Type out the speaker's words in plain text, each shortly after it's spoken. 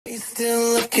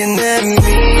still looking at me.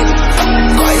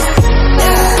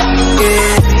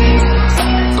 Yeah.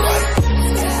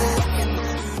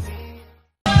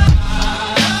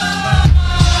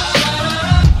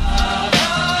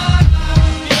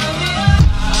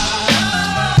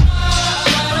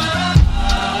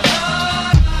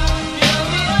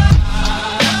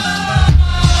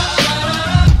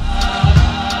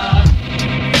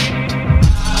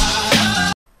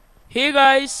 Hey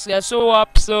guys, कैसे हो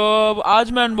आप सब।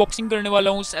 आज मैं अनबॉक्सिंग करने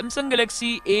वाला हूँ सैमसंग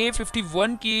गैलेक्सी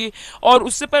A51 की। और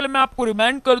उससे पहले मैं आपको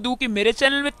रिमाइंड कर दूं कि मेरे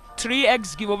चैनल में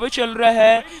 3x गिव अवे चल रहा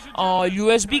है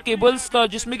USB केबल्स का,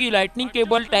 जिसमें कि lightning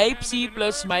cable type C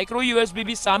plus micro USB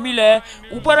भी शामिल है।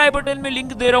 ऊपर आई बटन में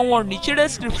लिंक दे रहा हूँ और नीचे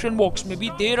डिस्क्रिप्शन बॉक्स में भी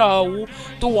दे रहा हूँ,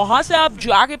 तो वहाँ से आप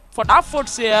जाके फटाफट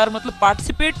से यार मतलब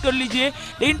पार्टिसिपेट कर लीजिए।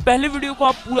 लेकिन पहले वीडियो को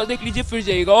आप पूरा देख लीजिए फिर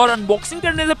जाइएगा। और अनबॉक्सिंग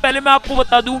करने से पहले मैं आपको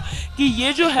बता दूं कि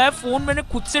ये जो है फ़ोन मैंने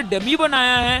खुद से डमी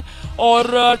बनाया है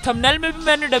और थंबनेल में भी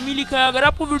मैंने डमी लिखा है। अगर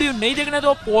आपको वीडियो नहीं देखना है तो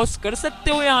आप पॉज कर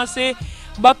सकते हो यहाँ से।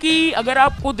 बाकी अगर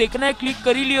आपको देखना है क्लिक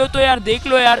कर ही लियो तो यार देख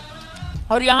लो यार।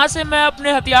 और यहाँ से मैं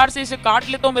अपने हथियार से इसे काट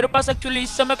लेता हूँ। मेरे पास एक्चुअली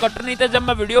इस समय कटर नहीं था जब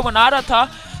मैं वीडियो बना रहा था,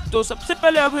 तो सबसे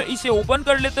पहले अब इसे ओपन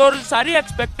कर लेते हैं और सारी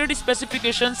एक्सपेक्टेड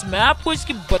स्पेसिफिकेशंस मैं आपको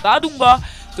इसकी बता दूंगा,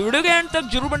 तो वीडियो के एंड तक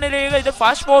जरूर बने रहिएगा। इधर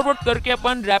फास्ट फॉरवर्ड करके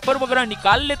अपन रैपर वगैरह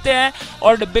निकाल लेते हैं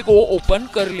और डब्बे को ओपन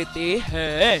कर लेते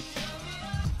हैं।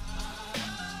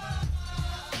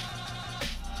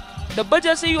 डब्बा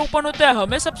जैसे ही ओपन होता है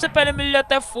हमें सबसे पहले मिल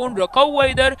जाता है फोन रखा हुआ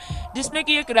इधर, जिसमें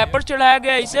कि एक रैपर चढ़ाया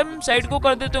गया है। इसे हम साइड को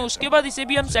कर देते हैं, उसके बाद इसे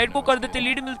भी हम साइड को कर देते हैं,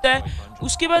 लीड मिलता है।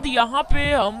 उसके बाद यहाँ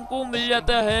पे हमको मिल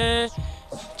जाता है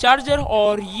चार्जर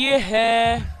और ये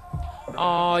है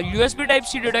USB type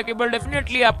C data cable.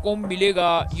 Definitely आपको मिलेगा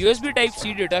USB type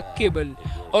C data cable.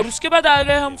 और उसके बाद आ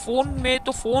गए हम फ़ोन में,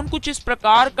 तो फ़ोन कुछ इस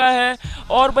प्रकार का है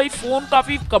और भाई फ़ोन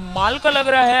काफ़ी कमाल का लग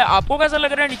रहा है। आपको कैसा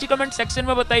लग रहा है नीचे कमेंट सेक्शन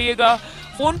में बताइएगा।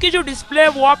 फ़ोन की जो डिस्प्ले है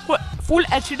वो आपको फुल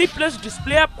HD प्लस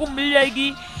डिस्प्ले आपको मिल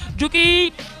जाएगी, जो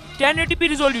कि 1080p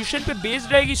रिजोल्यूशन पे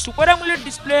बेस्ड रहेगी। सुपर एमोलेड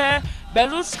डिस्प्ले है,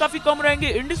 बेजल्स काफ़ी कम रहेंगे।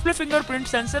 इन डिस्प्ले फिंगरप्रिंट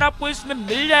सेंसर आपको इसमें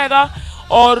मिल जाएगा।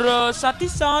 और साथ ही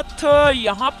साथ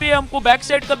यहाँ पे हमको बैक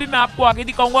साइड का भी मैं आपको आगे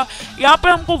दिखाऊंगा। यहाँ पे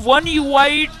हमको One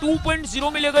UI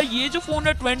 2.0 मिलेगा। ये जो फ़ोन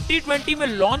है 2020 में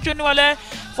लॉन्च होने वाला है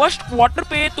फर्स्ट क्वार्टर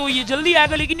पे, तो ये जल्दी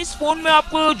आएगा। लेकिन इस फ़ोन में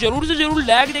आपको ज़रूर से ज़रूर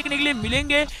लैग देखने के लिए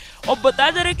मिलेंगे। और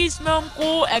बताया जा रहा है कि इसमें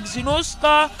हमको एक्सिनोस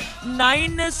का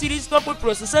 9 सीरीज़ का कोई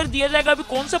प्रोसेसर दिया जाएगा। अभी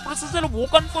कौन सा प्रोसेसर वो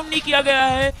कंफर्म नहीं किया गया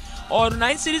है। और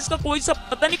 9 सीरीज़ का कोई सा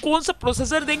पता नहीं कौन सा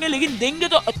प्रोसेसर देंगे, लेकिन देंगे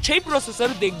तो अच्छा ही प्रोसेसर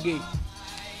देंगे।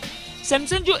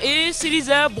 सैमसंग जो A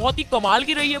सीरीज़ है बहुत ही कमाल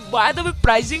की रही है। बाय द वे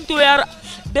प्राइसिंग तो यार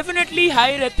डेफिनेटली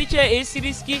हाई रहती है A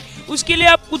सीरीज़ की, उसके लिए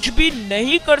आप कुछ भी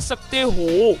नहीं कर सकते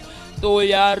हो। तो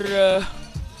यार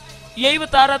यही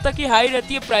बता रहा था कि हाई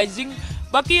रहती है प्राइसिंग।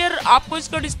 बाकी यार आपको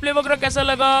इसका डिस्प्ले वगैरह कैसा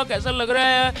लग रहा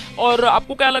है और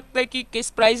आपको क्या लगता है कि किस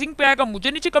प्राइसिंग पे आएगा,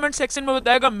 मुझे नीचे कमेंट सेक्शन में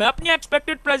बताएगा। मैं अपनी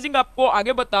एक्सपेक्टेड प्राइसिंग आपको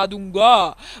आगे बता दूंगा।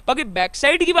 बाकी बैक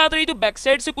साइड की बात रही तो बैक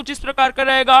साइड से कुछ इस प्रकार का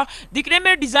रहेगा। दिखने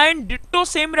में डिजाइन डिट्टो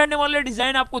सेम रहने वाला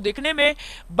डिजाइन आपको देखने में।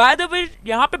 बाय द वे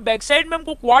यहाँ पे बैक साइड में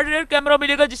हमको क्वाड रियर कैमरा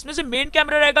मिलेगा, जिसमें से मेन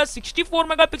कैमरा रहेगा 64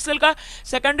 मेगापिक्सल का,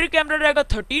 सेकेंडरी कैमरा रहेगा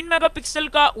 13 मेगापिक्सल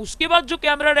का, उसके बाद जो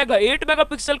कैमरा रहेगा 8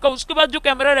 मेगापिक्सल का, उसके बाद जो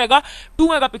कैमरा रहेगा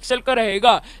 2 मेगापिक्सल का रहेगा।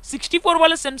 64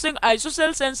 वाला सैमसंग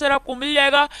आइसोसेल सेंसर आपको मिल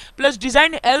जाएगा, प्लस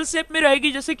डिजाइन L शेप में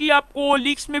रहेगी, जैसे कि आपको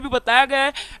लीक्स में भी बताया गया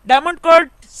है। डायमंड कट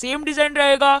सेम डिजाइन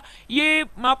रहेगा, ये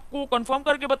मैं आपको कंफर्म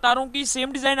करके बता रहा हूँ कि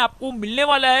सेम डिजाइन आपको मिलने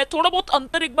वाला है। थोड़ा बहुत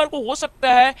अंतर एक बार को हो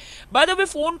सकता है। बाय द वे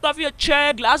फोन काफी अच्छा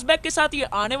है, ग्लास बैक के साथ ये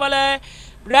आने वाला है।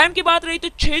 रैम की बात रही तो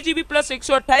 6GB प्लस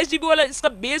 128GB वाला इसका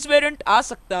बेस वेरिएंट आ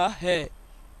सकता है।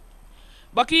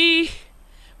 बाकी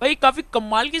भाई काफी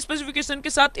कमाल की स्पेसिफिकेशन के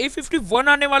साथ A51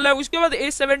 आने वाला है। उसके बाद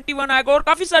A71 आएगा और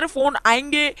काफी सारे फोन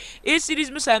आएंगे A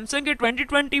सीरीज में सैमसंग के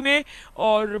 2020 में।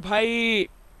 और भाई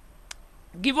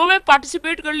गिव अवे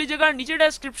पार्टिसिपेट कर लीजिएगा, नीचे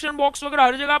डिस्क्रिप्शन बॉक्स वगैरह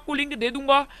हर जगह आपको लिंक दे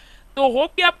दूंगा। तो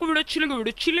होप कि आपको वीडियो अच्छी लगी।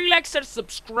 वीडियो अच्छी लगी लाइक शेयर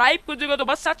सब्सक्राइब कर दीजिएगा। तो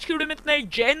बस आज की वीडियो में इतना ही।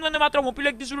 जय Hind, Vande Mataram. Hope you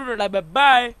like this video. Bye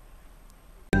bye.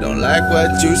 Don't like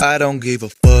what you I don't give a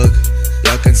fuck.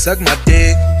 Y'all can suck my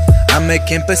dick. I'm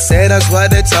making pesetas while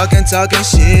they're talking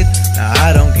shit. Nah,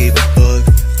 I don't give a fuck.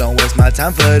 Don't waste my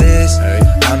time for this.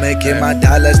 I'm making my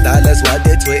dollars while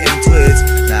they're tweeting twits.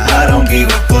 Nah, I don't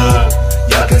give a fuck.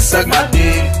 Y'all can suck my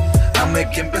dick. I'm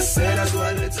making pesetas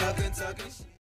while